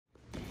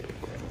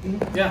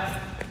Yeah.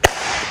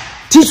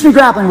 Teach Me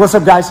Grappling. What's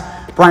up, guys?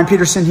 Brian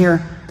Peterson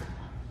here.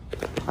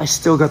 I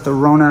still got the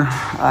Rona.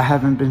 I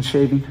haven't been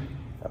shaving.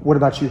 What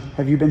about you?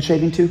 Have you been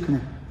shaving too? Come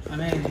here. I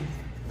mean,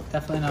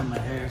 definitely not my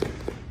hair.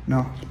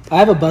 No. I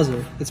have a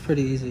buzzer. It's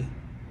pretty easy.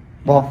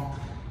 Well,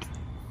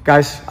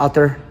 guys out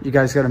there, you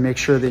guys got to make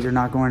sure that you're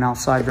not going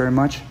outside very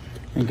much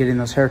and getting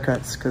those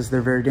haircuts because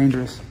they're very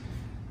dangerous.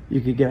 You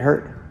could get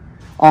hurt.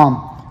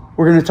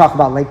 We're going to talk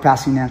about leg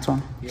passing,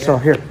 Anton. Yeah. So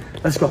here,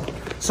 let's go.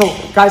 So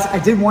guys, I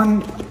did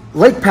one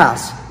leg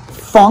pass,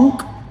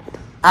 funk,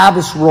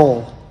 Abbas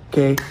roll.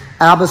 Okay,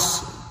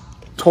 Abbas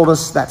told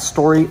us that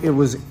story. It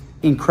was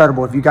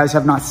incredible. If you guys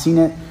have not seen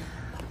it,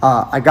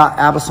 I got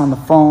Abbas on the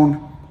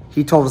phone.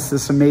 He told us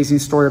this amazing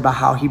story about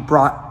how he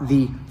brought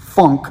the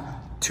funk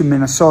to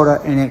Minnesota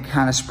and it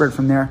kind of spread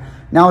from there.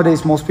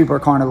 Nowadays, most people are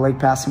calling it a leg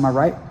pass. Am I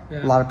right?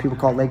 Yeah. A lot of people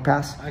call it leg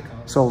pass. I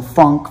call it. So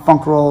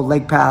funk roll,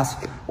 leg pass,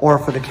 or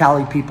for the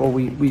Cali people,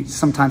 we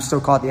sometimes still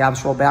call it the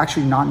Abbas roll, but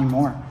actually not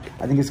anymore.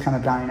 I think it's kind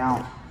of dying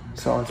out.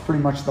 So it's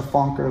pretty much the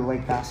funk or the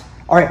leg pass.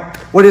 All right,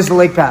 what is the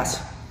leg pass?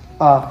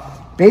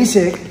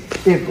 Basic,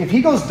 if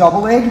he goes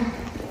double leg,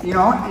 you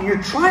know, and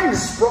you're trying to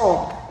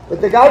sprawl,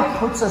 but the guy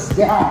puts us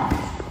down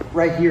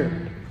right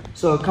here.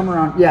 So come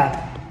around,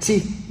 yeah. See,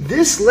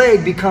 this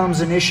leg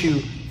becomes an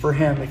issue for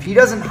him. If he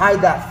doesn't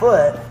hide that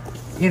foot,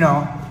 you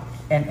know,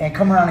 and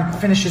come around and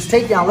finish his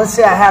takedown, let's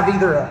say I have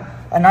either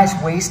a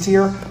nice waist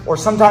here, or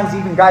sometimes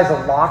even guys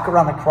a lock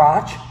around the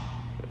crotch.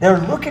 They're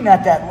looking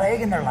at that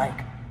leg and they're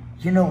like,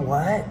 you know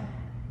what?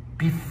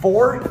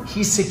 Before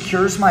he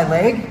secures my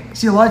leg,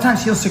 see, a lot of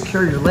times he'll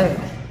secure your leg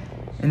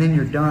and then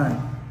you're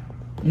done.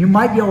 You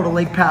might be able to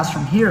leg pass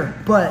from here,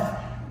 but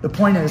the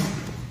point is,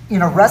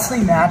 in a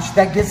wrestling match,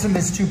 that gets him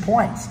his 2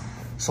 points.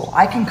 So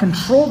I can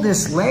control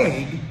this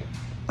leg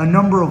a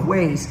number of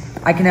ways.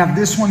 I can have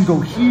this one go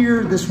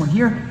here, this one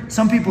here.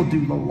 Some people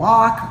do the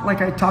lock,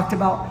 like I talked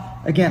about.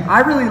 Again, I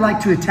really like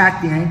to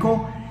attack the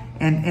ankle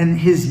and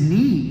his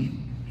knee.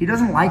 He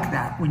doesn't like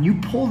that. When you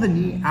pull the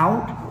knee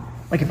out,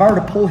 like if I were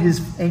to pull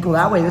his ankle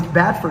that way, that's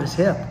bad for his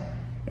hip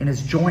and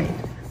his joint.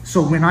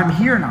 So when I'm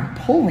here and I'm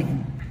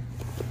pulling,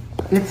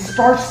 it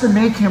starts to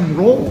make him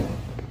roll,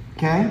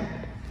 okay?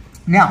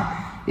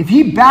 Now, if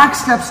he back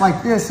steps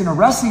like this in a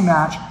wrestling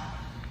match,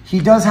 he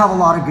does have a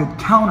lot of good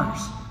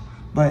counters.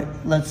 But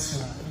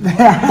let's...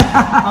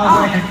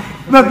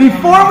 But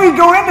before we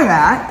go into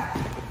that,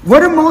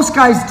 what do most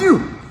guys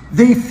do?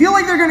 They feel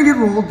like they're going to get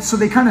rolled, so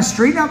they kind of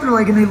straighten out their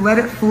leg and they let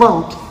it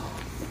float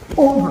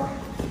over.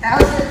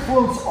 As it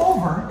floats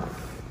over,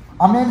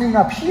 I'm ending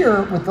up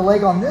here with the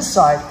leg on this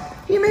side.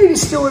 He maybe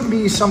still would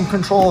be some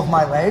control of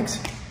my legs.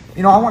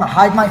 You know, I want to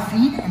hide my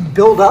feet and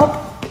build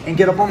up and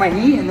get up on my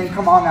knee and then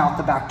come on out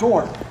the back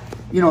door.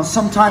 You know,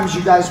 sometimes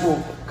you guys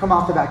will come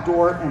out the back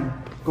door and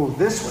go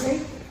this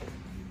way,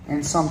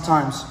 and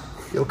sometimes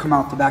you'll come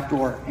out the back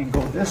door and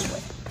go this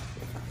way.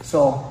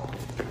 So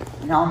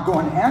now I'm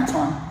going to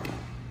Anton.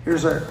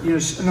 Here's our,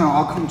 no,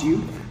 I'll come to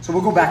you. So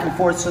we'll go back and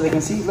forth so they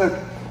can see. Look,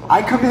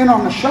 I come in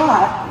on the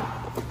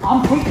shot,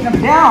 I'm taking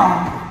him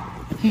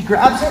down, he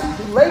grabs it,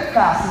 he leg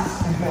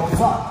passes and builds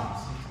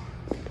up.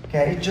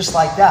 Okay, just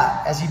like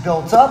that. As he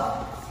builds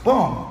up,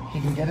 boom,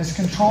 he can get his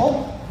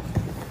control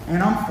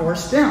and I'm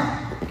forced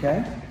down,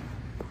 okay?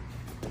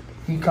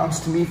 He comes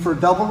to me for a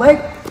double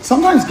leg.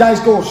 Sometimes guys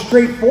go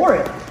straight for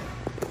it.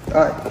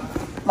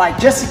 Like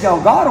Jesse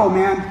Delgado,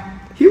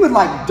 man, he would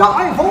like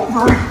dive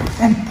over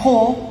and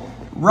pull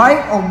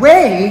right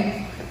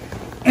away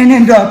and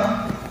end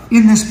up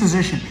in this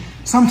position.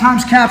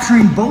 Sometimes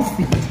capturing both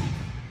feet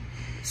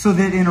so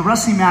that in a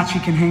wrestling match he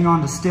can hang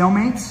on to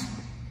stalemates,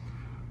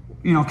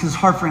 you know, because it's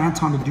hard for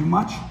Anton to do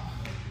much.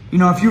 You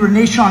know, if you were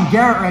Nashon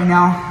Garrett right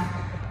now,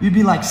 you'd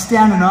be like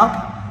standing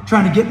up,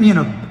 trying to get me in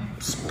a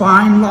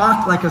spine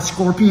lock like a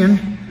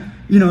scorpion,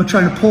 you know,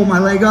 trying to pull my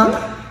leg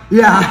up.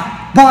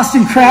 Yeah,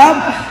 Boston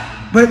Crab.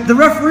 But the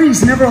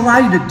referees never allow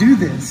you to do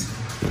this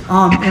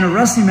in a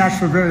wrestling match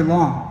for very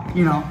long,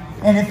 you know.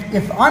 And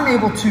if I'm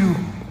able to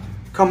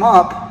come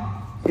up,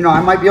 you know,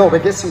 I might be able to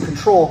get some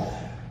control.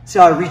 See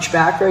how I reach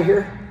back right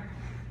here?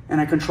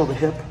 And I control the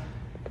hip.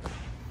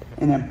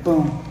 And then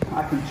boom,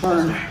 I can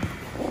turn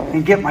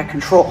and get my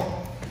control.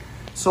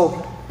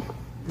 So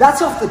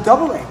that's off the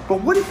double leg.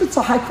 But what if it's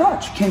a high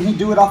crotch? Can he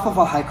do it off of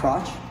a high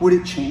crotch? Would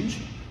it change?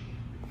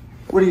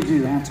 What do you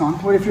do, Anton?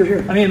 What if you're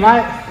here? I mean,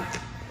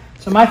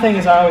 my thing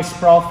is I always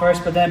sprawl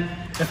first, but then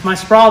if my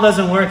sprawl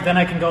doesn't work, then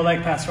I can go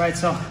leg pass, right?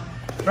 So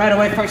right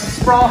away,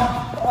 first sprawl,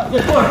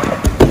 good work.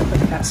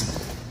 Leg pass.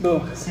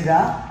 Boom. See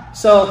that?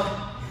 So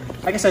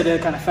I guess I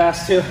did it kind of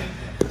fast too.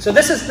 So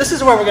this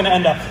is where we're going to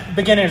end up.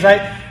 Beginners,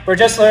 right? We're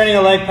just learning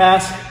a leg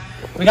pass.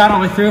 We got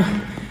all the way through.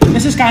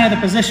 This is kind of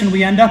the position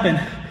we end up in.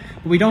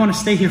 But we don't want to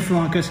stay here for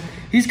long because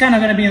he's kind of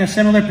going to be in a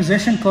similar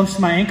position close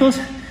to my ankles.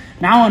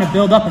 Now I want to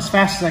build up as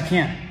fast as I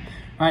can.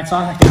 All right, so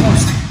I like to go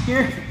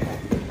here.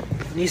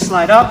 Knees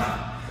slide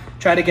up.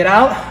 Try to get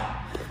out.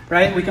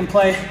 Right? We can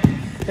play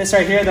this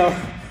right here, though.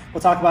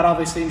 We'll talk about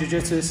obviously in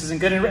jiu-jitsu. This isn't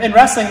good. In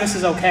wrestling, this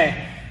is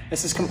okay.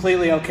 This is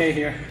completely okay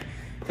here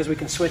because we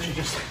can switch and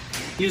just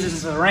use this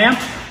as a ramp.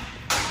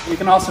 We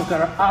can also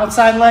put our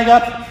outside leg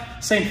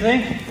up, same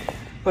thing.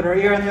 Put our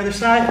ear on the other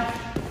side,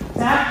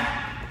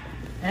 tap,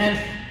 and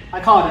I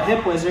call it a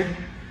hip wizard.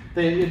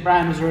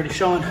 Brian was already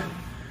showing,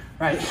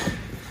 right?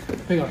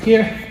 We go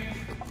here,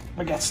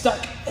 I got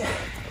stuck.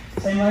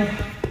 Same leg,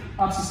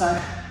 opposite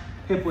side,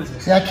 hip wizard.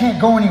 See, I can't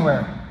go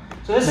anywhere.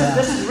 So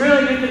this is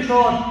really good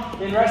control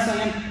in wrestling,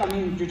 and I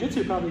mean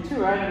jiu-jitsu probably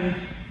too, right? I mean,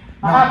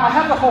 I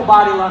have the whole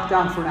body locked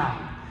down for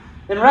now.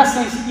 In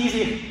wrestling, it's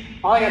easy.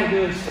 All I got to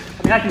do is,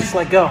 I mean, I can just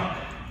let go,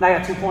 and I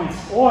got 2 points.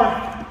 Or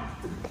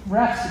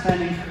refs,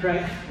 depending,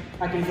 right?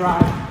 I can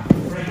drive,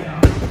 break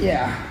down.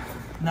 Yeah.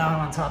 Now I'm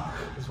on top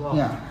as well.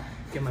 Yeah.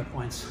 Get my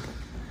points.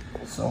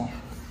 Yeah,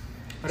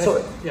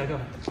 go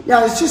ahead.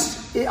 Yeah, it's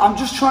just I'm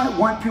just trying to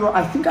want people.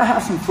 I think I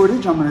have some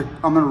footage. I'm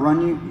gonna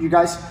run you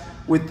guys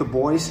with the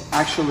boys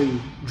actually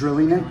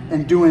drilling it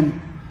and doing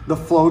the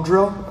flow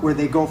drill where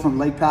they go from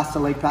leg pass to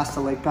leg pass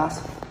to leg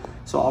pass.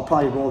 So I'll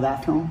probably roll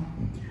that film.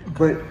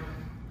 But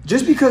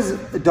just because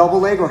a double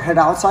leg or head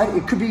outside,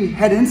 it could be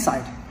head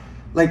inside.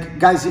 Like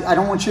guys, I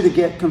don't want you to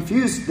get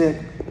confused that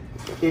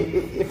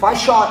if I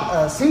shot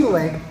a single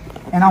leg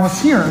and I was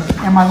here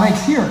and my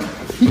leg's here,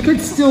 he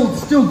could still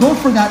go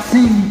for that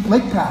same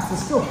leg pass.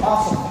 It's still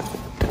possible.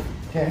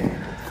 Okay.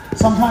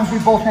 Sometimes we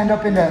both end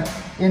up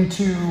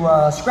into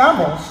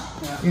scrambles,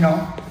 you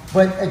know.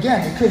 But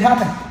again, it could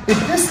happen. If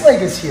this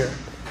leg is here,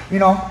 you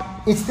know,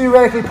 it's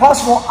theoretically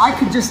possible I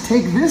could just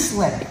take this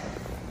leg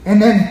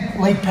and then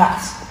leg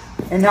pass.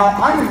 And now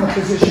I'm in the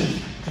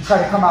position to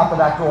try to come out the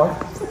back door.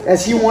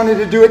 As he wanted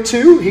to do it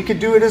too, he could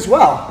do it as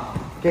well.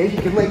 Okay, he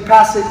could leg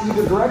pass it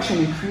either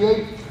direction and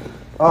create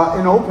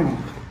an opening.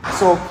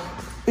 So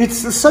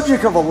it's the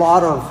subject of a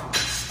lot of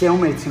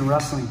stalemates in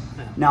wrestling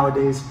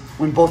nowadays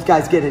when both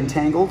guys get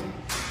entangled.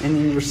 And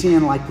then you're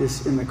seeing like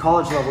this in the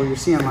college level, you're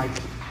seeing like,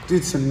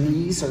 dude, some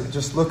knees are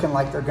just looking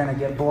like they're gonna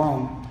get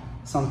blown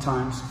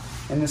sometimes.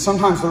 And then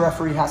sometimes the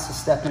referee has to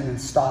step in and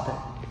stop it.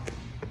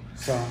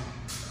 So.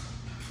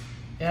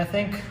 Yeah,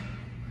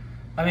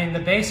 I mean, the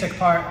basic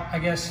part, I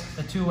guess,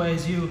 the two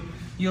ways you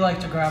like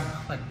to grab,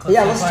 like,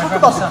 yeah, let's talk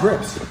about the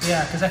grips.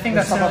 Yeah, because I think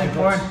that's really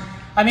important.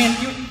 I mean,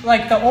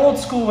 like the old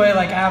school way,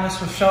 like Abbas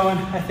was showing,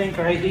 I think,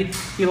 right?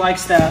 He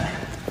likes that,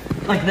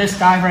 like this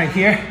dive right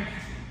here.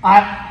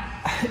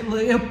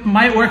 It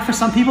might work for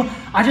some people.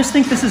 I just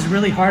think this is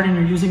really hard and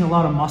you're using a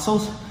lot of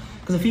muscles.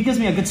 Because if he gives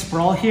me a good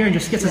sprawl here and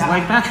just gets his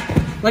leg back,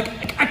 like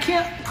I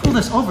can't pull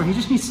this over. He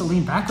just needs to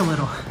lean back a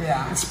little.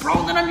 Yeah. And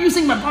sprawl, then I'm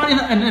using my body.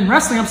 And in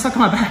wrestling, I'm stuck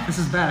on my back. This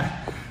is bad.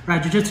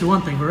 Right, jiu-jitsu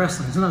one thing, but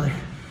wrestling is another.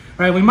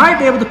 Right, we might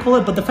be able to pull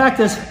it, but the fact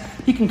is,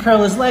 he can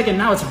curl his leg, and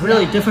now it's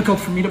really difficult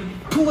for me to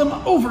pull him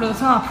over to the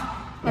top.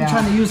 I'm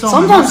trying to use all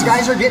Sometimes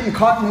guys are getting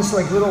caught in this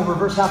like little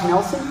reverse half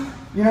Nelson.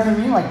 You know what I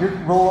mean? Like you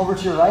roll over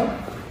to your right,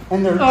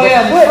 and their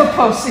foot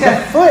post, the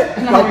foot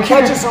like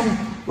catches them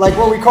like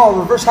what we call a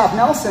reverse half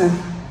Nelson.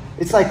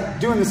 It's like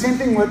doing the same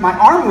thing what my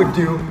arm would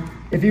do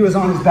if he was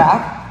on his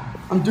back.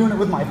 I'm doing it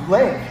with my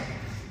leg,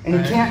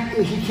 and he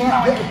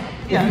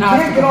can't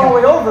get all the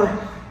way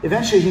over.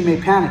 Eventually he may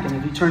panic, and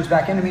if he turns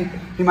back into me,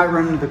 he might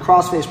run into the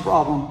crossface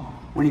problem.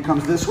 When he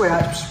comes this way,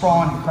 I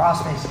sprawl into the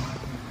crossface.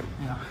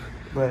 Yeah,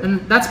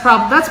 and that's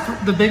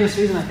the biggest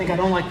reason I think I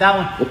don't like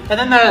that one. And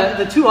then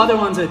the two other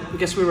ones that I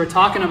guess we were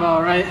talking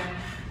about, right?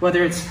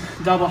 Whether it's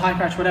double, high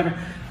crotch, whatever,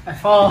 I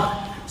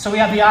fall. So we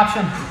have the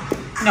option,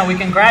 you know, we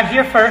can grab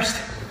here first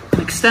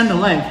and extend the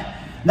leg.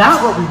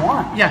 That's what we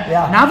want.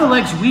 Yeah. Now the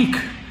leg's weak.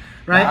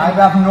 Right? I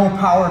have no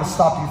power to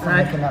stop you from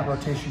making that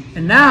rotation.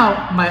 And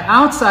now my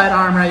outside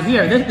arm right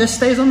here, this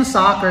stays on the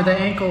sock or the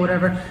ankle,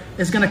 whatever,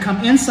 is going to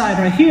come inside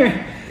right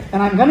here,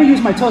 and I'm going to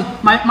use my toes.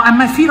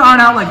 My feet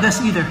aren't out like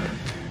this either,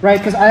 right?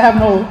 Because I have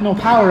no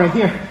power right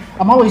here.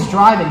 I'm always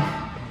driving.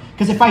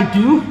 Because if I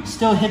do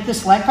still hit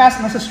this leg pass,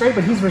 and this is straight,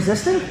 but he's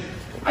resisting,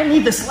 I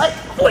need this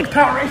leg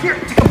power right here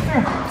to come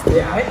through.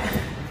 Yeah.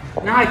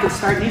 Right? Now I can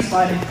start knee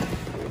sliding.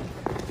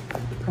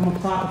 Come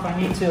up top if I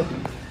need to.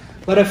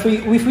 But if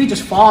we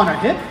just fall on our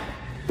hip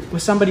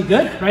with somebody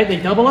good, right? They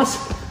double us.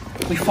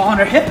 We fall on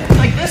our hip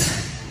like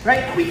this,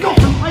 right? We go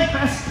from leg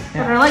pass,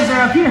 but our legs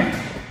are up here,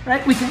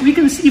 right? We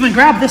can even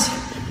grab this.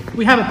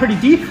 We have it pretty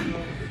deep,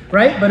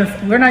 right? But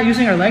if we're not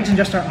using our legs and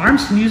just our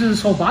arms and using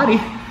his whole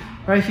body,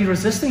 right? If he's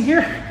resisting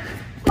here,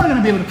 I'm not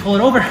gonna be able to pull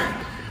it over.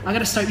 I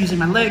gotta start using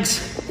my legs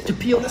to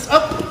peel this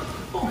up.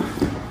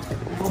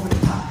 Over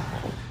the top.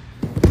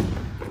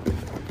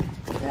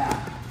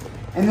 Yeah.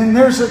 And then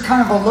there's a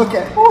kind of a look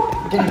at,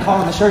 getting caught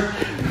on the shirt.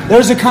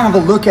 There's a kind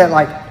of a look at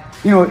like,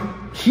 you know,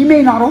 he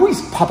may not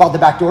always pop out the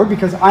back door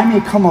because I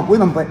may come up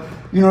with him, but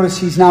you notice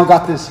he's now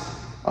got this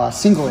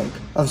single leg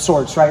of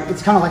sorts, right?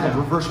 It's kind of like a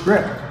reverse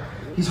grip.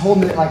 He's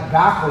holding it like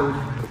backward,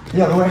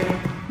 the other way.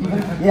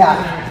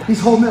 Yeah,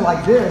 he's holding it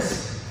like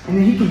this, and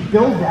then he can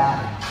build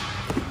that.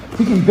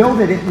 He can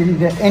build it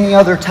into any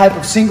other type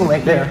of single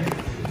leg there.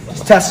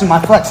 Just testing my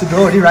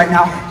flexibility right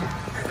now.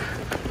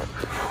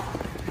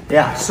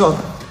 Yeah, so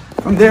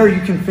from there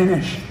you can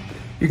finish.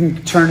 You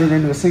can turn it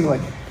into a single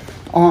leg.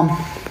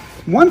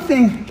 One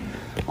thing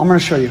I'm gonna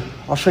show you.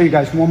 I'll show you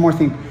guys one more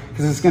thing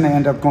because it's gonna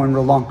end up going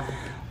real long.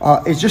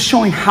 is just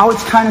showing how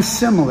it's kind of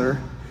similar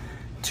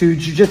to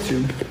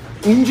Jiu-Jitsu.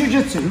 In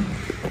Jiu-Jitsu,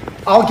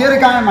 I'll get a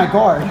guy on my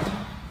guard,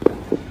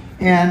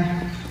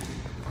 and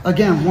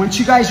again, once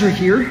you guys are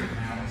here,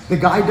 the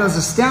guy does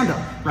a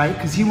stand-up, right?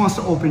 Because he wants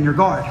to open your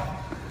guard.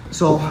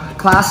 So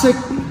classic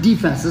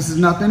defense. This is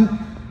nothing.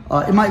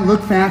 It might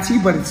look fancy,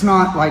 but it's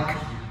not like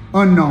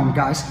unknown,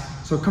 guys.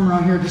 So come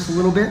around here just a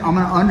little bit. I'm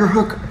gonna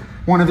underhook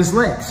one of his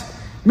legs.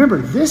 Remember,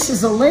 this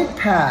is a leg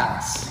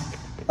pass.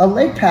 A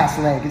leg pass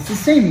leg. It's the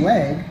same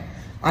leg.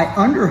 I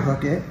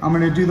underhook it. I'm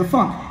gonna do the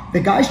funk. The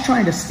guy's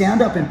trying to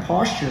stand up in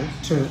posture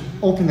to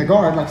open the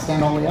guard, like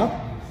stand all the way up.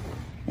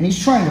 And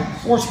he's trying to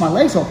force my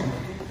legs open.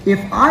 If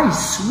I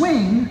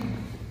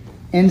swing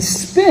and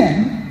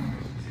spin,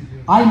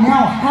 I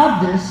now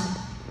have this.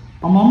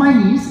 I'm on my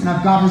knees and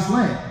I've got his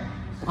leg.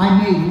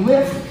 I may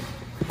lift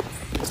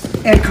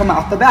and come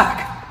out the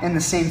back, and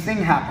the same thing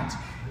happens.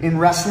 In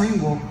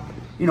wrestling, we'll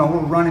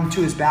run him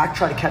to his back,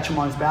 try to catch him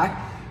on his back,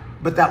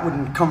 but that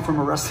wouldn't come from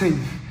a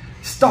wrestling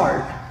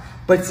start,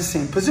 but it's the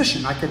same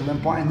position. I could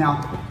limp on, and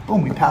now,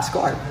 boom, we pass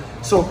guard.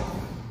 So,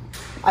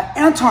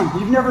 Anton,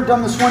 you've never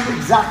done this one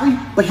exactly,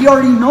 but he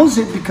already knows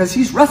it because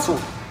he's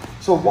wrestled.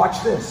 So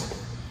watch this.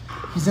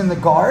 He's in the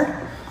guard.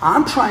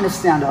 I'm trying to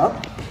stand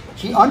up.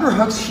 He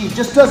underhooks. He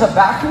just does a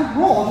backward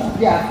roll.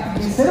 Yeah,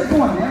 instead of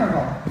going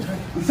there,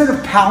 instead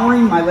of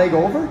powering my leg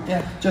over,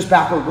 just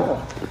backward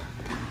roll.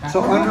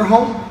 So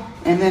underhook,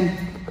 and then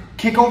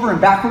kick over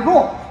and backward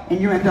roll. And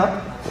you end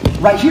up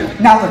right here.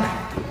 Now look,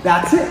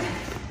 that's it.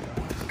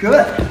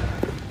 Good.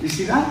 You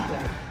see that?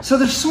 Yeah. So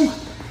there's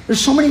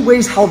so many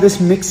ways how this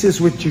mixes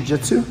with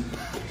Jiu-Jitsu.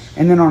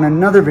 And then on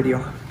another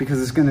video,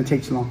 because it's gonna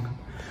take too long,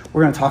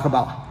 we're gonna talk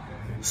about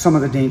some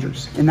of the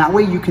dangers. And that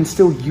way you can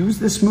still use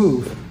this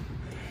move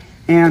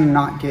and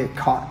not get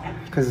caught,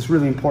 because it's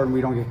really important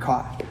we don't get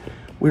caught.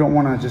 We don't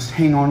wanna just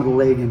hang on to the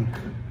leg and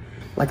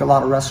like a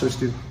lot of wrestlers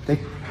do.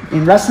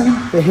 In wrestling,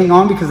 they hang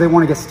on because they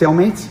wanna get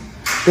stalemates.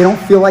 They don't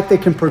feel like they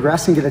can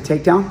progress and get a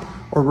takedown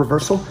or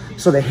reversal,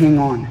 so they hang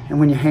on. And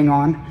when you hang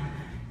on,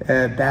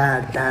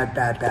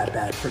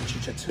 bad for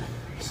Jiu-Jitsu.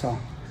 So,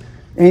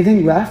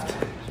 anything left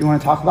you wanna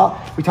talk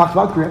about? We talked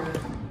about grip.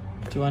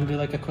 Do you want to do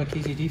like a quick,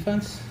 easy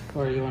defense,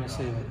 or you want to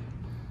save it?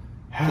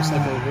 Just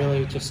like a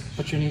really, just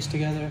put your knees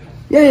together.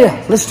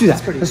 Yeah. Let's do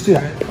that. Let's do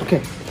that. Right?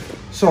 Okay.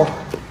 So,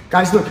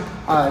 guys, look.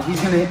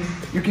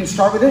 You can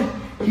start with it.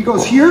 He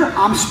goes here.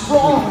 I'm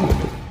sprawling.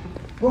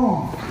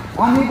 Boom.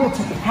 I'm able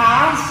to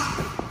pass.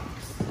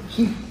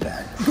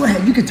 Go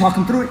ahead. You can talk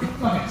him through it.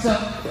 Okay. So,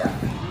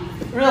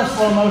 real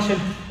slow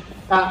motion.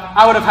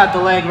 I would have had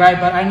the leg right,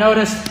 but I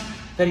noticed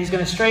that he's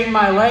going to straighten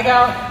my leg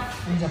out,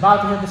 and he's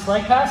about to hit this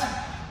leg pass.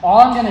 All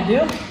I'm gonna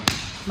do,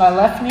 my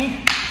left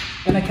knee,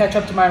 gonna catch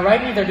up to my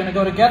right knee, they're gonna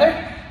go together,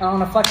 and I'm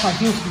gonna flex my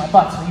heels to my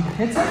butt, so he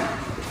hits it,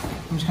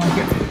 I'm just gonna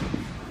get it.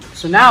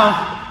 So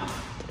now,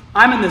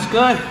 I'm in this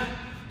good,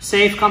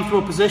 safe,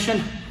 comfortable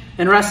position.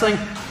 In wrestling,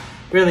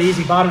 really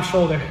easy, bottom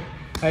shoulder.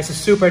 Right, this is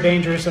super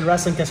dangerous in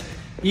wrestling, because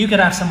you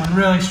could have someone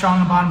really strong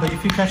in the bottom, but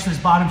if you catch this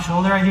bottom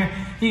shoulder right here,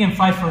 he can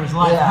fight for his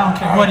life. I don't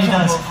care what he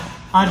does.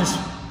 I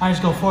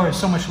just go forward,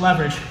 so much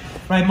leverage.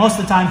 Right, most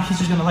of the time, he's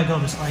just going to let go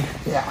of his leg.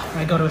 Yeah.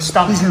 Right, go to his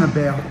stomach. He's going to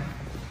bail.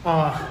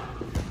 I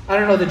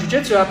don't know the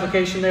Jiu-Jitsu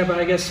application there, but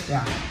I guess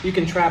you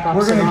can trap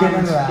opposite We're going to get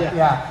arms. into that,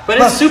 yeah.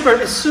 But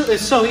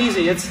it's so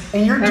easy.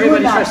 And you're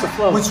doing that. Tries to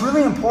flow. What's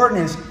really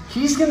important is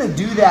he's going to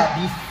do that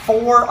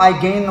before I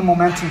gain the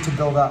momentum to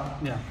build up.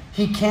 Yeah.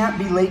 He can't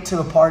be late to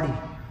the party.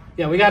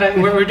 Yeah,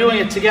 we're doing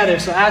it together.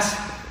 So as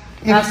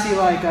he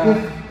like,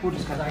 we'll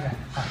just cut that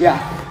guy.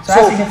 Yeah. So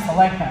as he gets the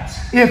leg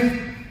pass.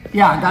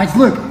 Guys,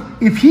 look.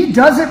 If he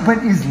does it but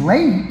is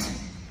late,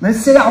 let's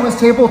say I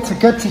was able to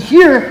get to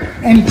here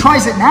and he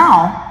tries it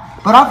now,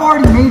 but I've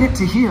already made it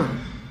to here.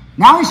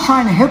 Now he's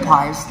trying to hip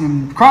heist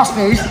and cross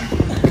face,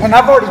 and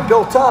I've already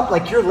built up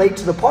like you're late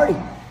to the party.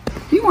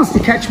 He wants to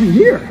catch me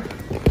here.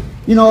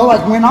 You know,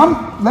 like when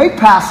I'm leg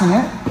passing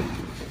it,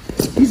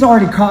 he's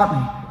already caught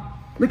me.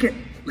 Look at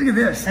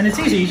this. And it's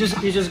easy.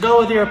 You just go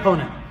with your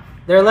opponent.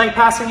 They're leg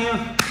passing you.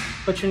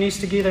 Put your knees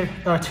together.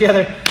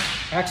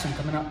 Accent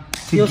coming up.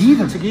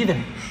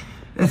 Together.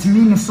 It's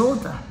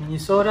Minnesota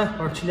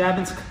or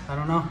Chelyabinsk. I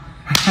don't know.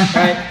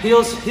 Right,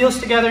 heels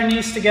together,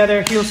 knees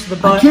together, heels to the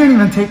butt. I can't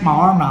even take my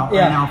arm out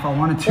right now if I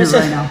wanted to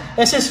now.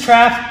 This is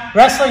trap.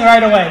 Wrestling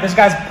right away. This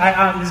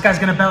guy's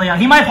gonna belly out.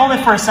 He might hold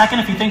it for a second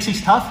if he thinks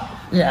he's tough.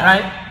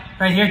 Yeah.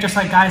 Right here, just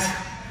like guys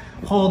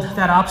hold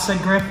that opposite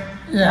grip.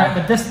 Yeah. Right?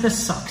 But this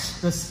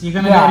sucks. You're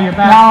gonna go to your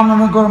back. Now I'm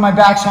gonna go to my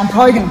back, so I'm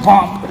probably gonna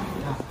bump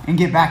and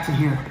get back to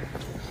here.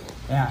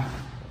 Yeah.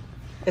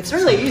 It's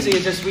really easy.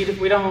 It's just we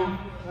don't.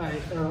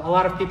 A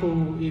lot of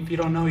people, if you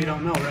don't know, you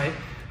don't know, right?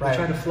 Right.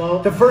 Try to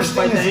float. The first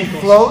thing is you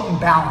float and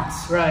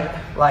balance. Right.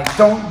 Like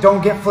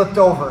don't get flipped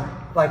over.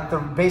 Like the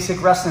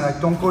basic wrestling, like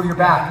don't go to your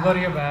back. Go to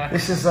your back.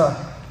 This is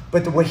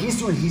what he's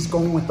doing, he's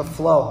going with the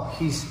flow.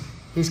 He's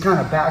kind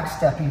of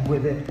backstepping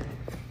with it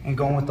and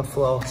going with the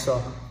flow.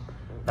 So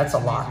that's a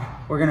lot.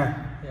 We're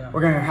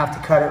gonna have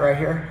to cut it right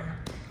here,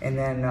 and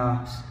then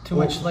too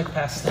much leg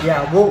pass.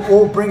 Yeah,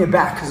 we'll bring it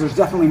back because there's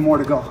definitely more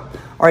to go.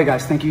 All right,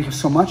 guys, thank you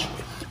so much.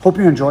 Hope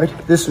you enjoyed.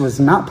 This was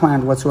not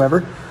planned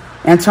whatsoever.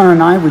 Anton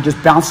and I, we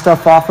just bounced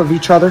stuff off of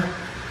each other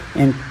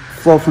and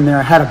flow from there.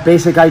 I had a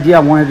basic idea. I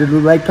wanted to do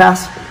leg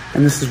pass,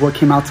 and this is what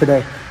came out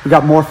today. We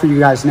got more for you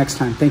guys next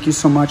time. Thank you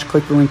so much.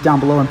 Click the link down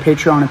below on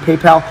Patreon and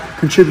PayPal.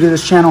 Contribute to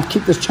this channel.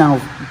 Keep this channel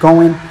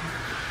going.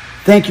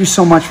 Thank you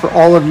so much for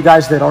all of you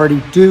guys that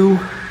already do,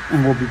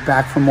 and we'll be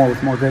back for more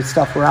with more great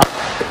stuff. We're out.